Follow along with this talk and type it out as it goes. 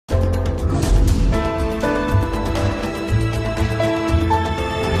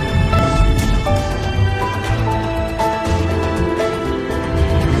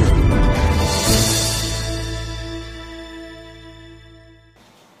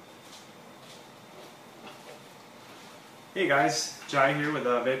Hey guys, Jai here with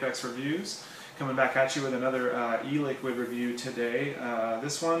Vape Reviews, coming back at you with another e-liquid review today.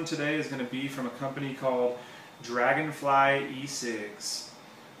 This one today is going to be from a company called Dragonfly e-cigs.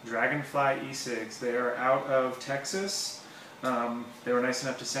 Dragonfly e-cigs. They are out of Texas. They were nice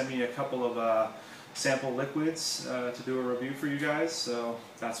enough to send me a couple of sample liquids to do a review for you guys, so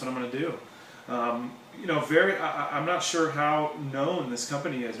that's what I'm going to do. You know, I'm not sure how known this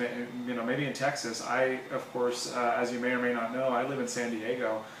company is. You know, maybe in Texas. Of course, as you may or may not know, I live in San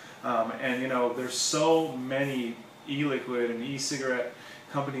Diego, and you know, there's so many e-liquid and e-cigarette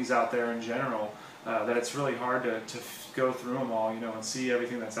companies out there in general that it's really hard to go through them all, you know, and see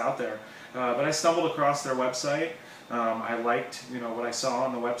everything that's out there. But I stumbled across their website. I liked, you know, what I saw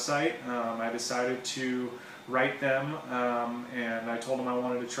on the website. I decided to write them, and I told them I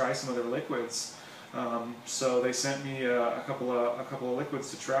wanted to try some of their liquids. So they sent me a couple of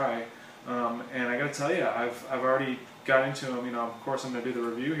liquids to try, and I got to tell you, I've already got into them. You know, of course, I'm going to do the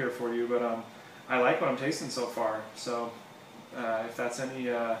review here for you, but I like what I'm tasting so far. So if that's any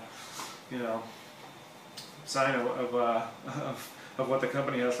you know, sign of what the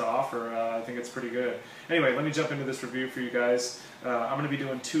company has to offer, I think it's pretty good. Anyway, let me jump into this review for you guys. I'm going to be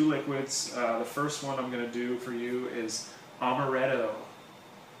doing two liquids. The first one I'm going to do for you is Amaretto.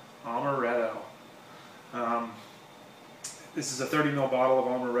 Amaretto. This is a 30 ml bottle of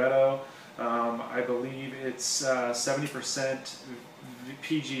Amaretto. I believe it's 70%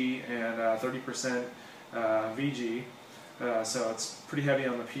 PG and 30% VG. So it's pretty heavy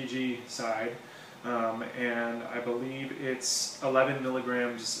on the PG side. And I believe it's 11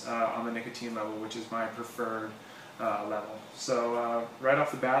 milligrams on the nicotine level, which is my preferred level. So right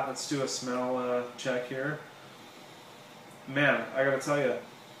off the bat, let's do a smell check here. Man, I gotta tell you,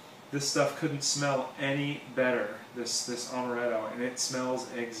 this stuff couldn't smell any better, this Amaretto, and it smells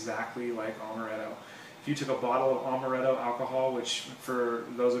exactly like Amaretto. If you took a bottle of Amaretto alcohol, which for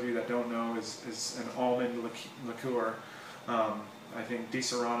those of you that don't know is an almond liqueur, I think Di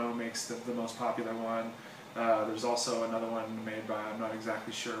Serrano makes the most popular one. There's also another one made by, I'm not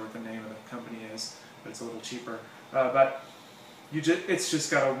exactly sure what the name of the company is, but it's a little cheaper. But it's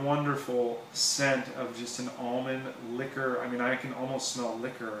just got a wonderful scent of just an almond liquor. I mean, I can almost smell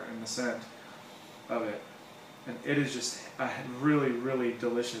liquor in the scent of it. And it is just a really, really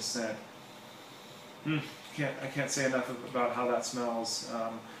delicious scent. I can't say enough about how that smells.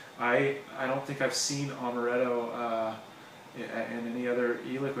 I don't think I've seen Amaretto and any other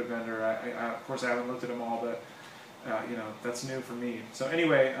e-liquid vendor. Of course, I haven't looked at them all, but you know, that's new for me. So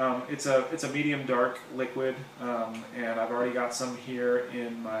anyway, it's a medium dark liquid, and I've already got some here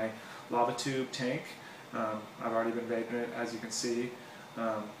in my lava tube tank. I've already been vaping it, as you can see.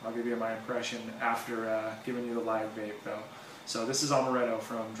 I'll give you my impression after giving you the live vape, though. So this is Amaretto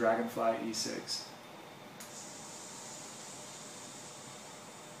from Dragonfly e-cigs.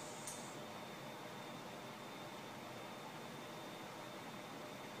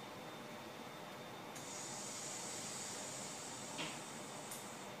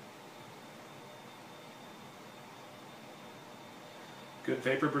 Good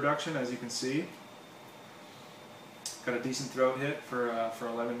vapor production, as you can see. Got a decent throat hit for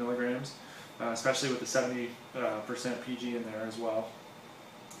 11 milligrams, especially with the 70% PG in there as well.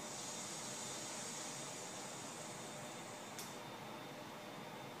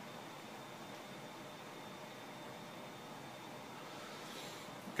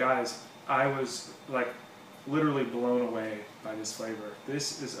 Guys, I was like literally blown away by this flavor.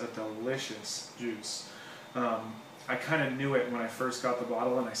 This is a delicious juice. I kind of knew it when I first got the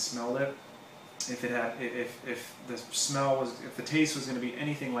bottle and I smelled it. If the smell was, if the taste was going to be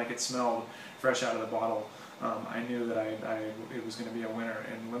anything like it smelled fresh out of the bottle, I knew that it was going to be a winner.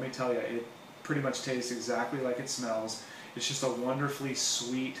 And let me tell you, it pretty much tastes exactly like it smells. It's just a wonderfully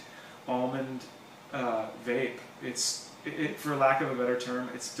sweet almond vape. For lack of a better term,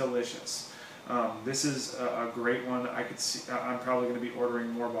 it's delicious. This is a great one. I'm probably going to be ordering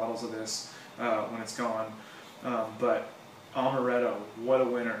more bottles of this when it's gone. But Amaretto, what a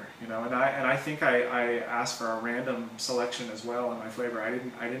winner, you know. And I think I asked for a random selection as well in my flavor. I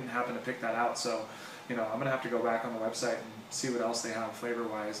didn't happen to pick that out, so you know, I'm gonna have to go back on the website and see what else they have flavor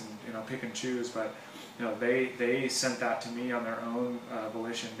wise, and you know, pick and choose. But you know, they sent that to me on their own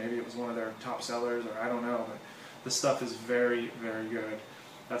volition. Maybe it was one of their top sellers, or I don't know. But this stuff is very, very good.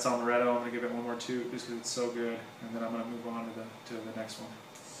 That's Amaretto. I'm gonna give it one more tube just because it's so good, and then I'm gonna move on to the next one.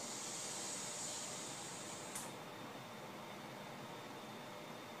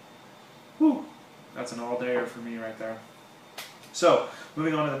 Whew, that's an all-dayer for me right there. So,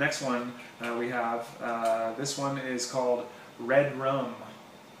 moving on to the next one, we have, this one is called Red Rum.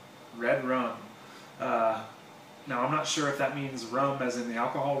 Red Rum. Now I'm not sure if that means rum as in the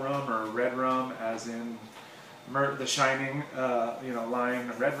alcohol rum or red rum as in the Shining, you know,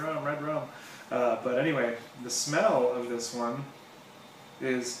 line, red rum, red rum. But anyway, the smell of this one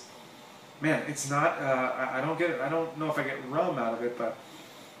is, man, it's not, I don't know if I get rum out of it, but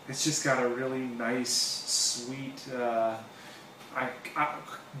it's just got a really nice, sweet,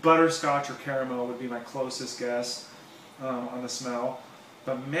 butterscotch or caramel would be my closest guess on the smell.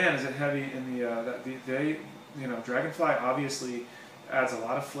 But man, is it heavy in the, you know, Dragonfly obviously adds a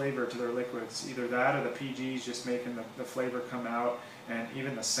lot of flavor to their liquids. Either that or the PG's just making the flavor come out, and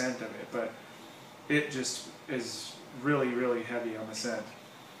even the scent of it. But it just is really, really heavy on the scent.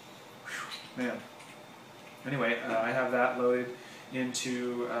 Whew, man. Anyway, I have that loaded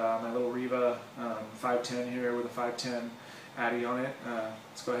into my little Riva 510 here with a 510 Addy on it.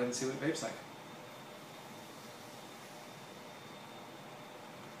 Let's go ahead and see what Vape's like.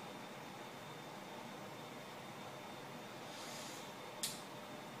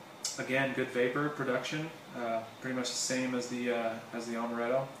 Again, good vapor production, pretty much the same as the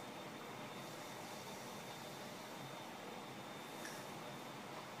Amaretto.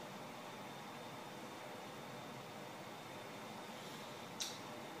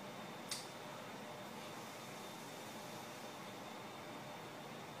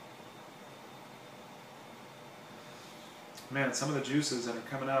 Man, some of the juices that are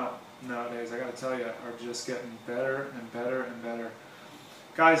coming out nowadays, I gotta tell you, are just getting better and better and better.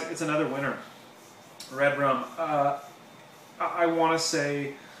 Guys, it's another winner. Red rum. I want to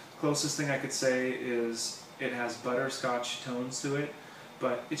say, closest thing I could say is it has butterscotch tones to it,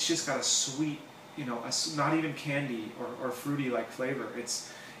 but it's just got a sweet, you know, not even candy or fruity like flavor.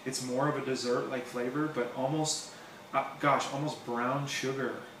 It's more of a dessert like flavor, but almost, gosh, almost brown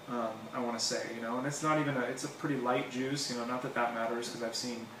sugar. I want to say, you know, and it's not even it's a pretty light juice, you know, not that that matters because I've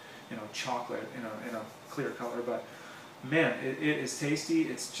seen, you know, chocolate in a clear color, but man, it is tasty.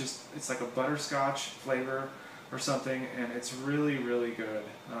 It's like a butterscotch flavor or something, and it's really, really good.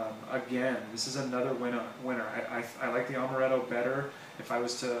 Again, this is another winner. I like the Amaretto better if I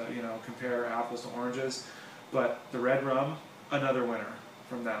was to, you know, compare apples to oranges, but the red rum, another winner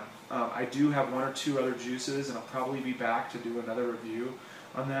from them. I do have one or two other juices, and I'll probably be back to do another review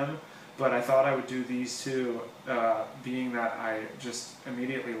on them, but I thought I would do these two, being that I just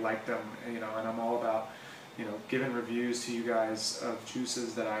immediately like them, you know, and I'm all about, you know, giving reviews to you guys of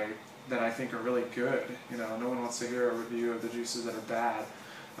juices that I think are really good. You know, no one wants to hear a review of the juices that are bad.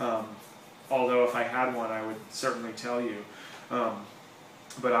 Although if I had one, I would certainly tell you.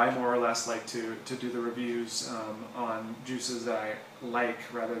 But I more or less like to do the reviews on juices that I like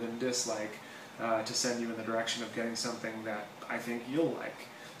rather than dislike, to send you in the direction of getting something that I think you'll like.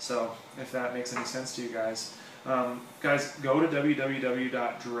 So if that makes any sense to you guys. Guys, go to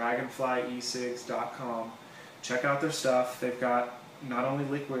www.dragonflyecigs.com. Check out their stuff. They've got not only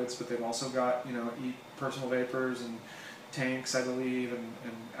liquids, but they've also got, you know, personal vapors and tanks, I believe, and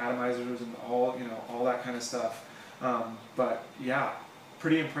atomizers and all, you know, all that kind of stuff. But yeah,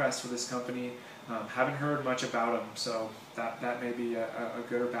 pretty impressed with this company. Haven't heard much about them, so that may be a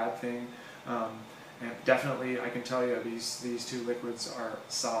good or bad thing. And definitely, I can tell you these two liquids are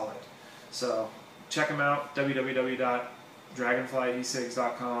solid. So check them out,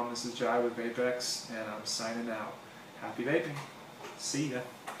 www.dragonflyecigs.com. This is Jai with VapeX, and I'm signing out. Happy vaping. See ya.